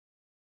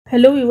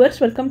Hello viewers,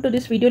 welcome to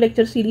this video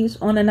lecture series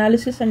on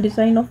analysis and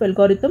design of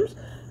algorithms.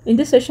 In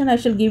this session, I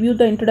shall give you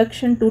the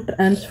introduction to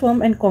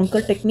transform and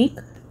conquer technique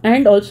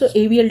and also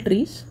AVL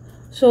trees.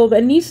 So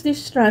when is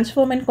this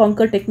transform and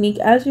conquer technique?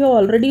 As you have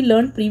already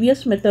learned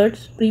previous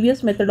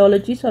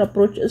methodologies or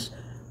approaches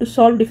to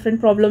solve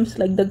different problems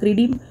like the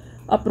greedy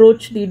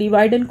approach, the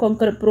divide and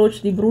conquer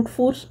approach, the brute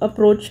force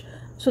approach.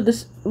 So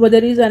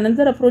there is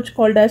another approach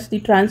called as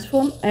the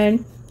transform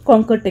and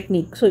conquer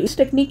technique. So this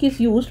technique is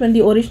used when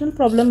the original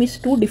problem is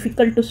too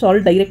difficult to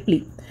solve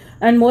directly,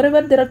 and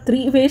moreover there are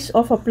three ways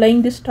of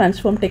applying this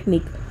transform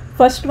technique.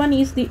 First one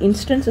is the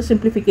instance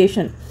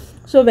simplification.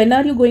 So when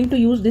are you going to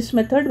use this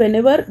method?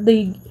 Whenever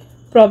the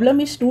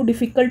problem is too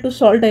difficult to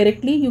solve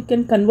directly, you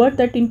can convert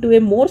that into a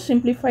more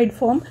simplified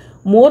form,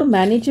 more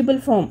manageable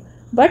form,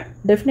 but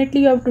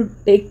definitely you have to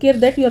take care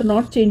that you are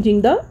not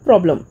changing the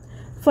problem.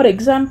 For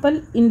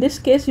example, in this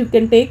case you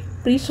can take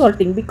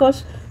pre-sorting,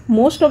 because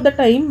most of the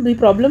time the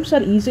problems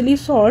are easily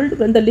solved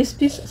when the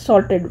list is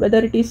sorted, whether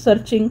it is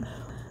searching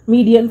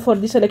median for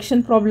the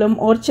selection problem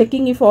or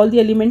checking if all the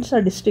elements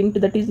are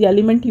distinct, that is the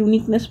element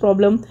uniqueness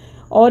problem,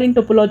 or in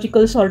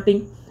topological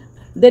sorting.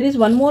 There is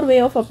one more way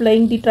of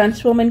applying the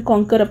transform and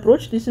conquer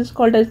approach. This is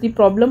called as the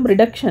problem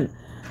reduction.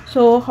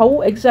 So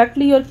how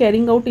exactly you are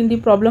carrying out in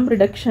the problem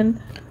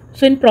reduction?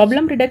 So in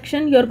problem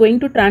reduction, you are going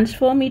to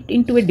transform it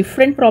into a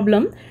different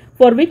problem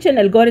for which an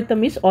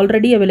algorithm is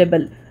already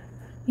available.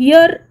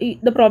 Here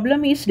the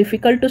problem is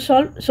difficult to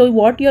solve, so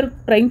what you are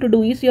trying to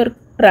do is you are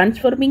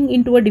transforming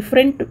into a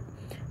different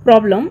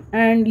problem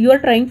and you are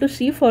trying to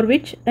see for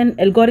which an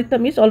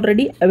algorithm is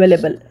already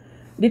available.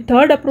 The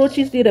third approach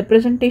is the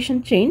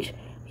representation change.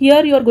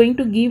 Here you are going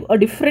to give a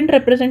different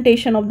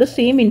representation of the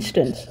same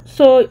instance.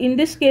 So in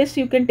this case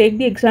you can take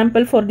the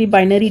example for the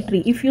binary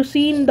tree. If you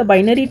see in the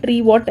binary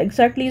tree, what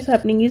exactly is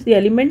happening is the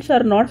elements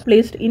are not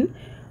placed in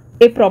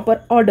a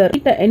proper order.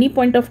 At any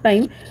point of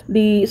time,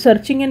 the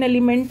searching an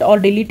element or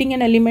deleting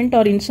an element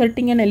or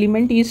inserting an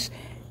element is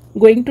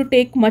going to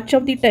take much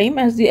of the time,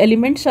 as the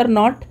elements are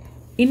not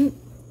in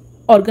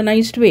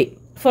organized way.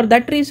 For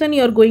that reason,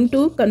 you are going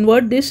to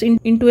convert this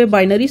into a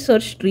binary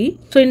search tree.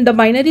 So in the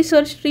binary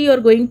search tree, you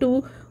are going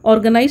to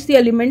organize the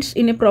elements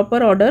in a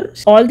proper order.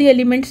 All the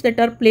elements that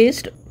are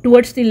placed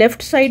towards the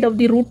left side of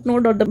the root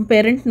node or the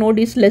parent node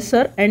is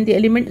lesser, and the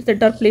elements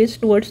that are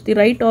placed towards the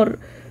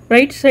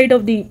right side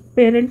of the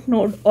parent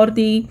node or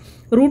the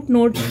root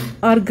node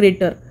are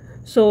greater.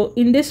 So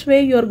in this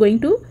way you are going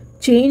to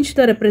change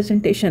the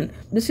representation.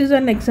 This is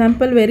an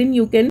example wherein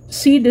you can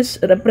see this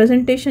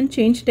representation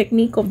change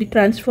technique of the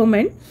transform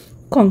and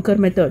conquer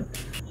method.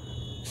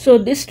 So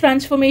this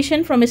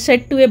transformation from a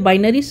set to a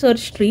binary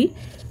search tree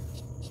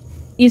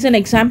is an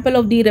example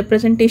of the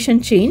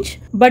representation change.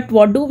 But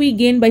what do we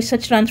gain by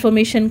such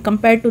transformation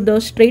compared to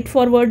the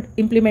straightforward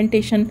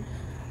implementation?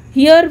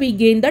 Here we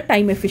gain the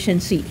time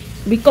efficiency,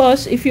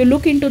 because if you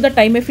look into the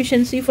time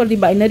efficiency for the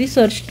binary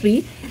search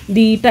tree,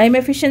 the time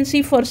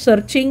efficiency for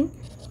searching,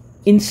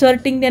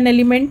 inserting an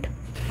element,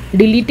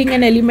 deleting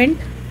an element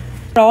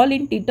are all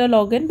in theta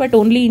log n, but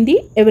only in the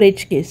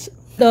average case.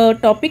 The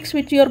topics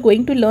which you are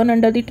going to learn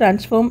under the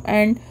transform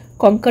and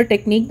conquer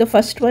technique, the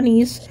first one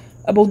is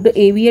about the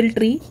AVL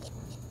tree.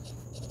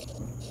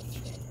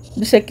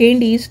 The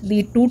second is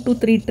the 2 to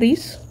 3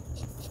 trees.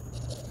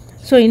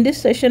 So in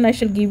this session, I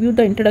shall give you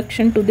the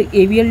introduction to the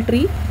AVL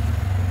tree.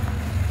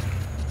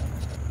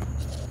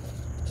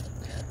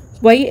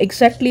 Why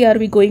exactly are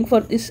we going for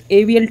this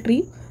AVL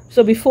tree?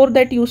 So before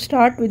that, you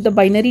start with the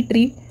binary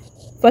tree.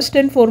 First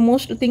and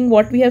foremost thing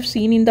what we have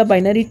seen in the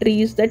binary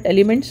tree is that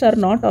elements are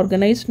not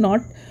organized,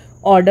 not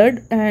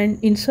ordered,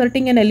 and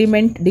inserting an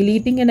element,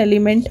 deleting an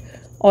element,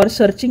 or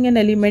searching an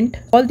element,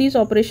 all these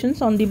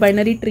operations on the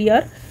binary tree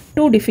are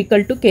too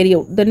difficult to carry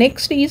out. The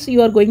next is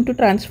you are going to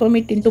transform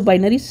it into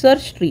binary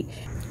search tree.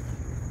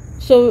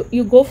 So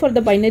you go for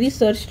the binary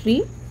search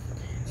tree,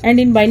 and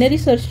in binary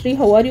search tree,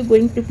 how are you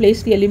going to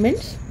place the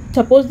elements?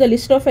 Suppose the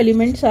list of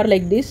elements are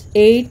like this: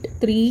 8,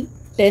 3,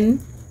 10,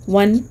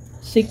 1,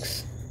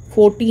 6,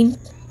 14,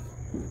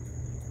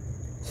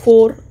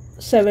 4,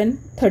 7,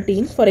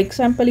 13. For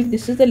example, if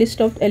this is the list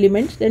of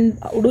elements, then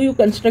how do you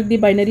construct the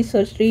binary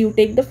search tree? You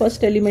take the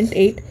first element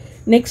 8,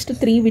 next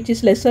 3 which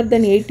is lesser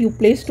than 8 you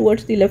place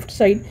towards the left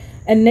side,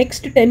 and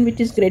next 10 which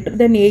is greater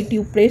than 8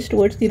 you place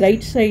towards the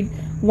right side.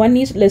 1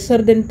 is lesser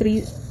than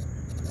 3,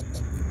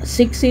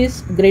 6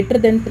 is greater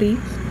than 3,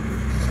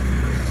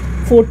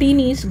 14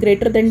 is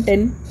greater than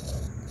 10,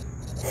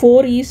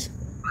 4 is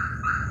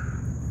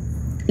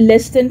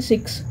less than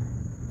 6,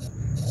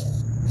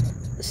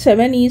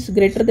 7 is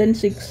greater than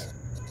 6,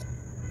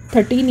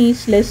 13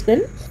 is less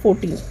than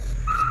 14.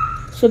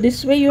 So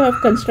this way you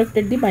have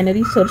constructed the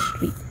binary search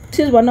tree.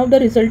 This is one of the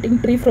resulting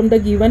tree from the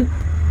given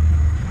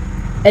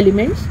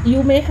elements.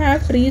 You may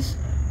have trees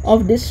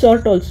of this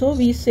sort also.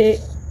 We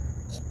say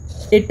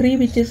a tree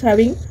which is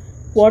having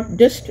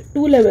just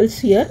 2 levels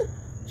here.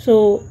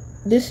 So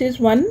this is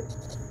one,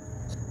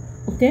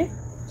 okay,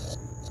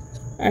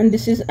 and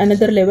this is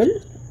another level.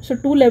 So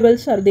 2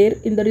 levels are there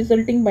in the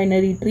resulting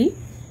binary tree.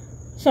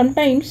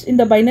 sometimes in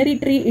the binary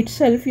tree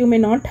itself you may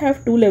not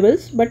have 2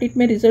 levels, but it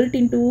may result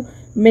into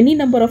many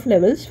number of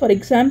levels. For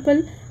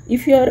example,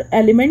 if your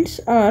elements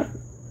are,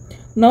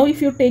 now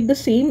if you take the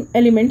same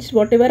elements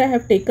whatever I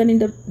have taken in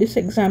this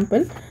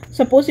example,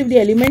 suppose if the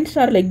elements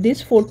are like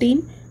this: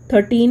 14,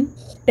 13,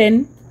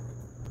 10,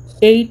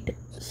 8,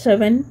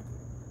 7,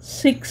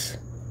 6,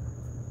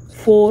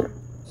 4,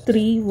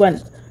 3,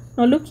 1.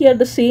 Now look here,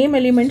 the same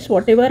elements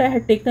whatever I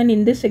had taken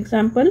in this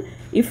example,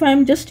 if I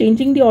am just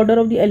changing the order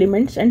of the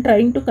elements and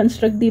trying to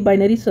construct the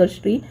binary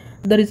search tree,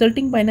 the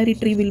resulting binary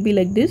tree will be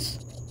like this.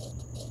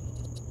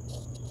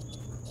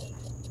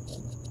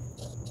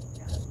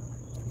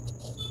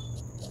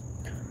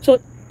 So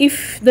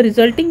if the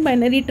resulting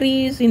binary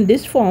tree is in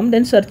this form,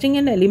 then searching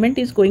an element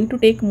is going to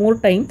take more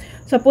time.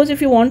 Suppose if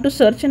you want to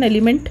search an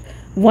element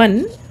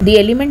 1, the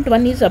element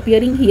 1 is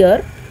appearing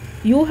here,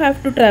 you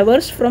have to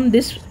traverse from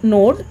this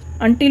node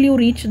until you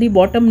reach the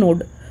bottom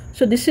node.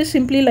 So this is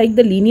simply like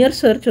the linear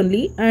search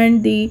only,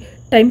 and the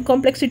time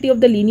complexity of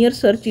the linear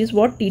search is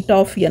what? Theta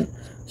of n.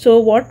 So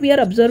what we are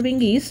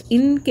observing is,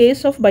 in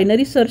case of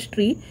binary search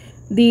tree,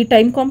 the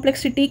time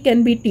complexity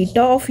can be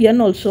theta of n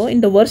also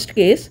in the worst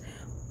case,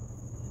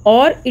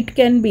 or it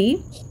can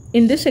be,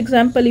 in this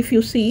example if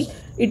you see,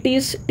 it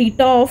is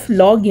theta of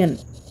log n.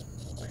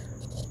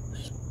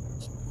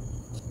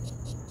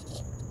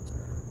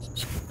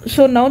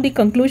 So now the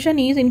conclusion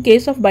is, in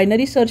case of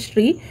binary search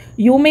tree,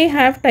 you may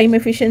have time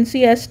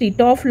efficiency as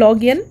theta of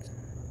log n,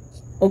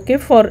 okay,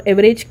 for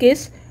average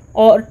case,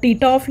 or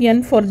theta of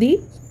n for the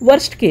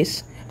worst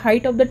case.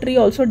 Height of the tree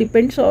also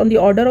depends on the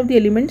order of the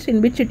elements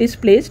in which it is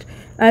placed,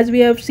 as we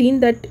have seen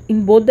that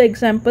in both the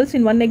examples.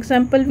 In one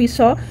example we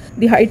saw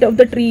the height of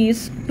the tree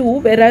is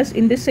 2, whereas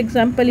in this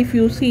example if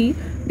you see,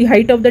 the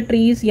height of the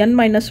tree is n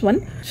minus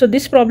 1. So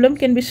this problem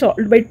can be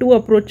solved by two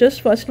approaches.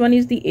 First one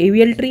is the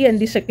AVL tree and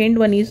the second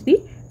one is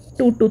the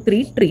 2 to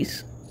 3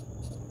 trees.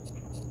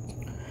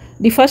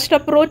 The first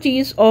approach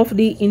is of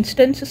the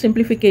instance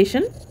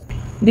simplification.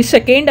 The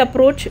second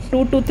approach,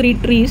 2 to 3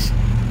 trees,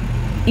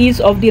 is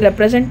of the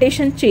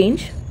representation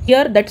change.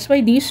 Here that's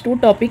why these two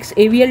topics,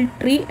 AVL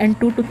tree and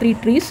 2 to 3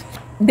 trees,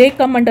 they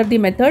come under the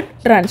method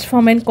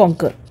transform and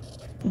conquer.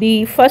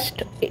 The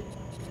first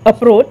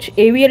approach,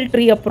 AVL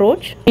tree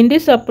approach. In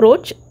this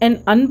approach,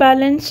 an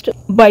unbalanced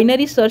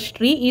binary search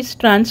tree is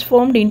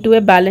transformed into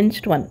a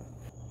balanced one.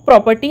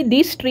 Property,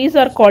 these trees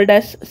are called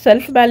as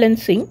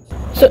self-balancing.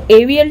 So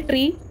AVL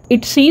tree,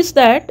 it sees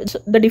that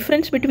the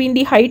difference between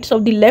the heights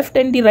of the left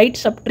and the right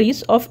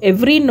subtrees of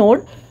every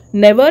node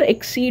never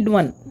exceed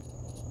 1.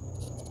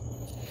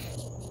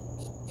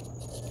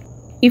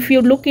 If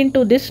you look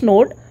into this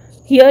node,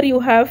 here you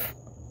have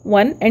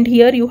 1 and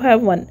here you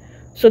have 1.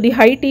 So the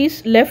height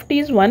is, left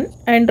is 1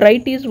 and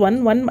right is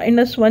 1, 1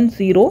 minus 1,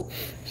 0.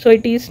 So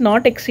it is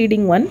not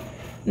exceeding 1.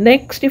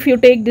 Next, if you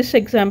take this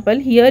example,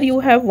 here you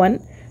have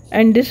 1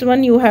 and this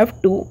one you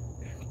have 2.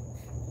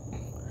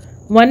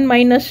 1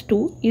 minus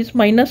 2 is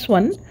minus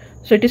 1.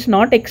 So it is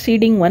not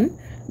exceeding 1.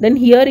 Then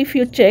here if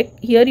you check,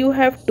 here you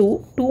have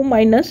 2. 2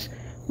 minus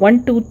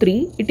 1, 2,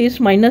 3. It is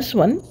minus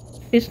 1.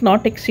 It is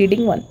not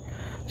exceeding 1.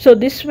 So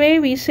this way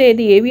we say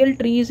the AVL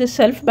tree is a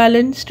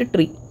self-balanced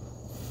tree.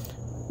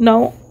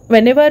 Now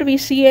whenever we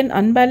see an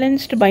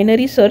unbalanced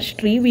binary search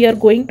tree, we are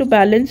going to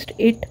balance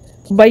it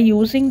by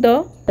using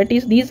that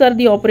is, these are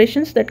the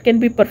operations that can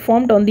be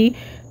performed on the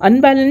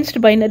unbalanced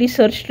binary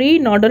search tree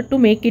in order to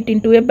make it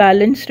into a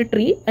balanced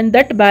tree, and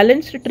that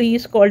balanced tree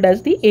is called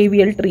as the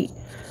AVL tree.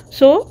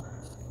 So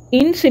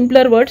in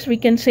simpler words, we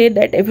can say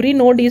that every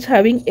node is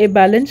having a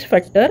balance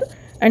factor,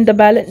 and the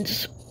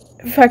balance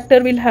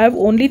factor will have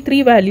only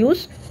 3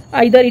 values.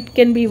 Either it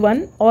can be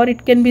 1 or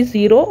it can be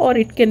 0 or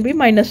it can be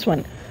minus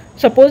 1.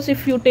 Suppose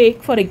if you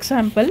take, for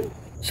example,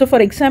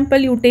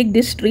 you take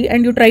this tree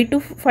and you try to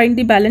find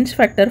the balance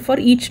factor for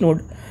each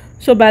node.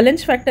 So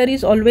balance factor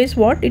is always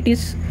what? It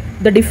is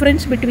the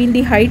difference between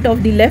the height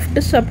of the left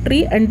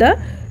subtree and the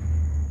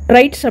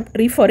right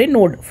subtree for a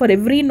node. For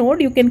every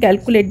node you can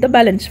calculate the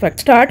balance factor.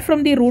 Start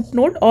from the root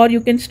node or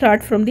you can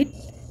start from the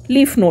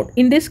leaf node.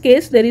 In this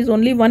case there is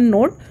only one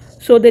node,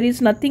 so there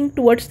is nothing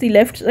towards the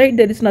left side,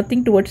 there is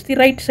nothing towards the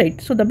right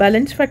side. So the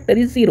balance factor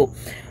is 0.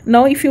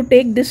 Now if you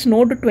take this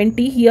node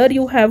 20, here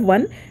you have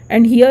 1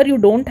 and here you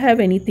don't have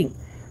anything.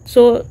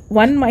 So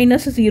 1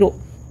 minus 0.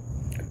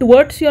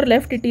 Towards your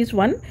left it is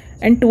 1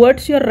 and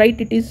towards your right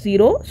it is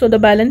 0. So the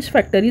balance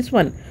factor is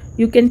 1.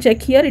 You can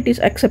check here, it is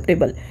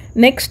acceptable.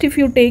 Next, if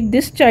you take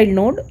this child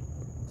node,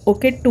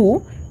 okay,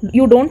 2,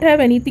 you don't have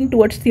anything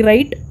towards the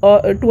right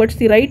or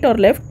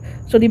left.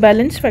 So the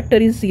balance factor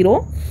is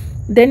 0.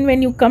 Then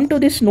when you come to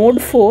this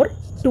node 4,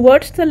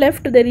 towards the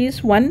left there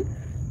is one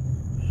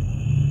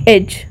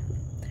edge.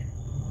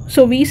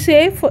 So we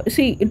say,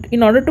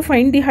 in order to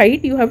find the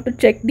height, you have to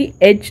check the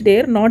edge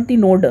there, not the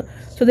node.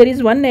 So there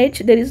is one edge,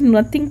 there is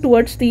nothing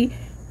towards the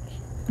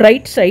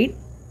right side.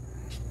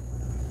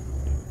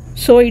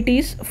 So it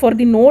is, for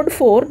the node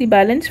 4, the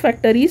balance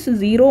factor is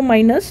 0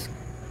 minus,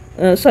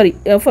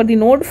 for the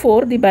node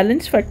 4, the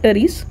balance factor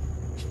is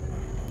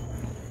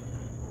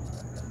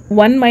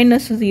 1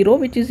 minus 0,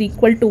 which is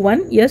equal to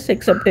 1. Yes,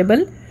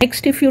 acceptable.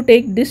 Next, if you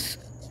take this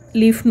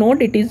leaf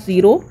node, it is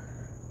 0.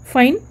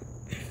 Fine.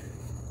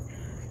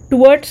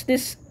 Towards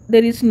this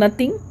there is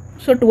nothing,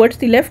 so towards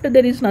the left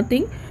there is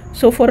nothing.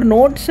 So for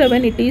node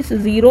 7 it is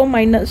 0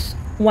 minus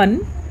 1,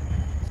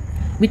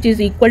 which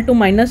is equal to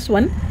minus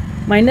 1.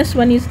 Minus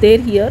 1 is there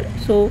here,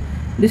 so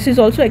this is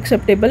also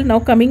acceptable. Now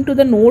coming to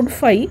the node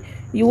 5,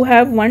 you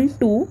have 1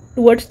 2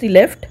 towards the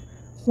left,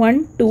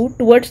 1 2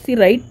 towards the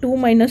right, 2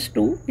 minus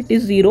 2, it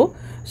is 0.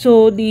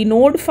 So the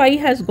node 5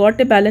 has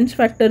got a balance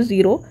factor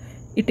 0.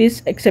 It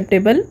is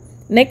acceptable.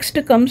 Next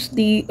comes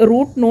the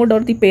root node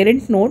or the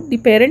parent node. The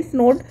parent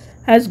node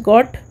has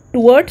got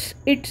towards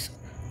its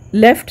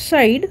left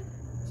side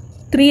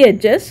 3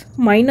 edges,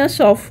 minus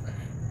of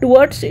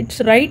towards its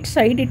right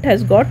side it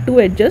has got 2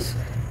 edges,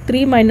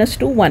 3 minus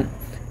 2, 1.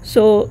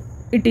 So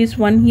it is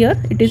 1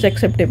 here, it is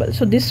acceptable.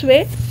 So this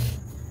way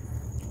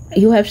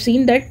you have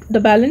seen that the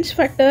balance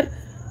factor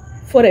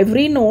for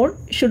every node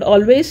should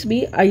always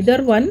be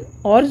either 1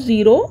 or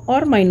 0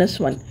 or minus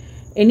 1.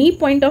 Any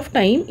point of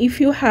time, if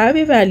you have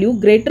a value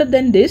greater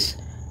than this,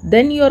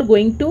 then you are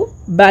going to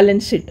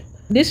balance it.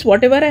 This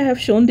whatever I have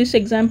shown, this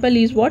example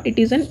is what? It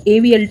is an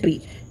AVL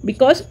tree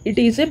because it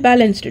is a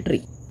balanced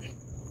tree.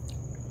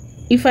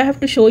 If I have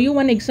to show you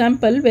one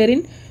example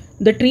wherein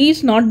the tree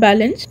is not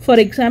balanced, for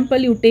example,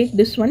 you take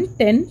this one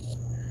 10.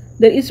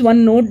 There is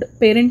one node,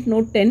 parent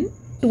node 10.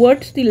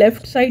 Towards the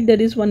left side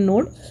there is one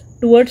node.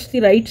 Towards the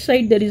right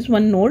side there is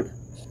one node.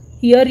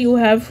 Here you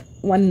have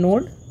one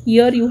node.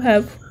 Here you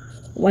have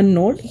one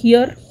node.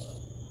 Here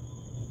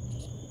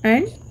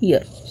and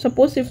here.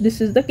 Suppose if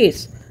this is the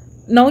case.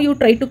 Now you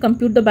try to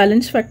compute the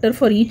balance factor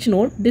for each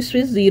node. This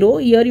is 0.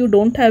 Here you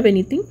don't have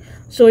anything.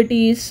 So it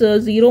is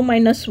 0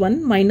 minus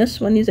 1. Minus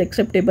 1 is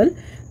acceptable.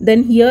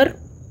 Then here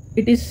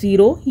it is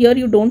 0. Here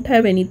you don't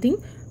have anything.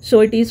 So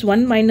it is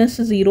 1 minus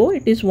 0.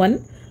 It is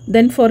 1.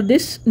 Then for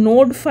this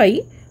node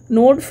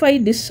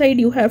 5, this side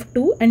you have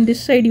 2 and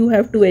this side you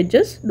have 2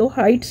 edges. The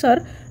heights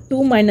are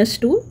 2 minus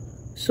 2.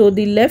 So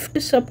the left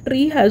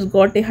subtree has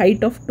got a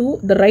height of 2.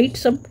 The right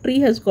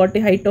subtree has got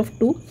a height of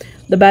 2.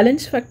 The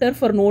balance factor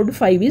for node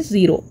 5 is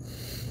 0.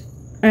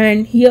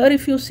 And here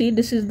if you see,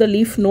 this is the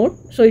leaf node.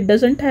 So it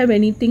doesn't have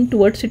anything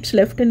towards its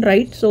left and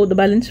right. So the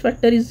balance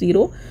factor is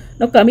 0.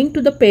 Now coming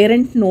to the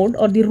parent node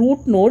or the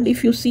root node,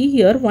 if you see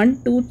here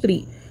 1, 2,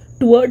 3.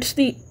 Towards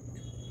the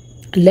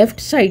left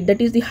side,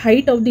 that is the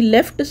height of the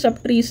left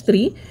subtree is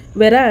 3.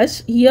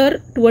 Whereas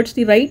here towards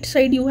the right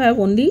side you have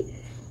only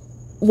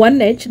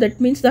one edge,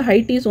 that means the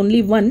height is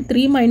only 1.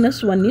 3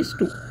 minus 1 is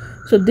 2.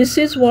 So this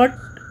is what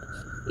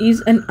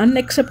is an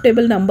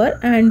unacceptable number,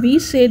 and we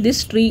say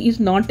this tree is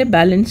not a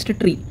balanced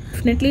tree.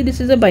 Definitely this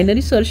is a binary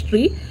search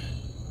tree,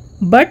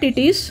 but it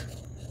is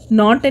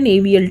not an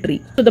AVL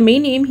tree. So the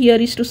main aim here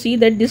is to see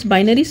that this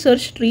binary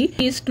search tree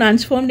is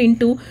transformed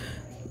into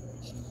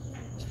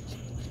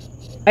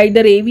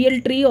either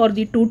AVL tree or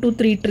the 2 to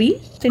 3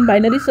 tree. So in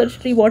binary search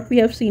tree what we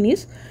have seen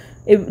is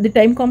if the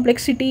time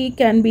complexity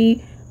can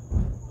be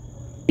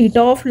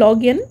theta of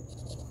log n,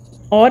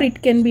 or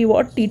it can be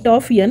what? Theta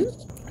of n.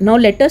 Now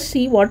let us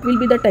see what will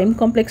be the time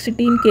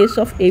complexity in case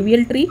of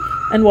AVL tree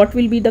and what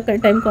will be the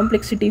time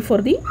complexity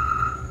for the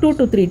 2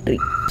 to 3 tree.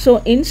 So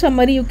in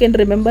summary you can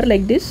remember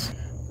like this.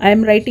 I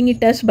am writing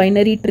it as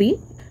binary tree.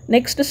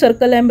 Next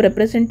circle I am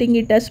representing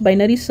it as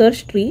binary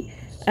search tree,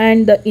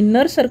 and the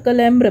inner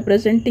circle I am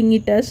representing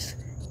it as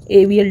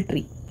AVL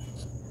tree.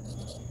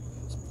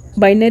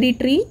 Binary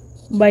tree,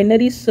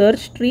 binary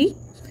search tree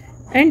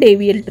and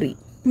AVL tree.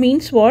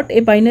 Means what?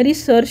 A binary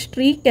search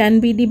tree can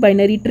be the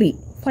binary tree,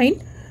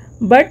 fine,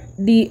 but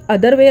the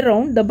other way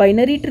around, the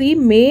binary tree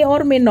may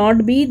or may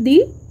not be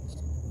the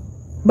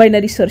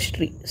binary search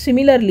tree.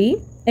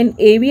 Similarly, an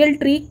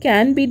AVL tree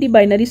can be the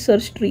binary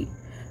search tree,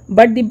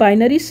 but the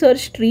binary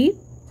search tree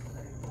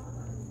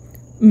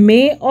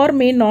may or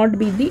may not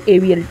be the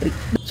AVL tree.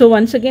 So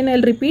once again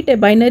I'll repeat, a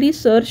binary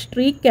search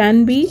tree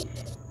can be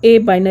a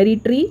binary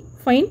tree,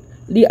 fine.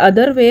 The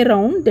other way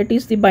around, that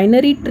is the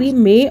binary tree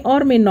may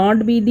or may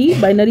not be the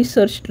binary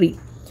search tree.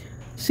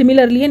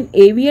 Similarly, an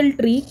AVL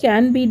tree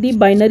can be the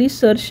binary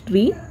search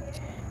tree,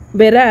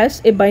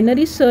 whereas a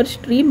binary search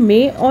tree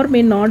may or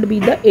may not be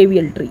the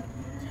AVL tree.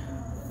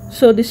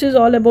 So this is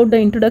all about the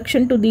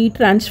introduction to the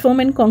transform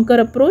and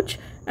conquer approach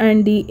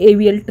and the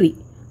AVL tree.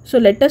 So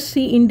let us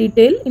see in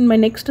detail in my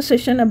next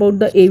session about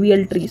the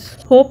AVL trees.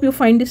 Hope you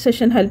find this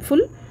session helpful.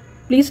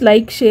 Please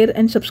like, share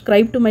and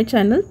subscribe to my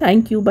channel.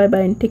 Thank you. Bye bye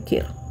and take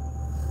care.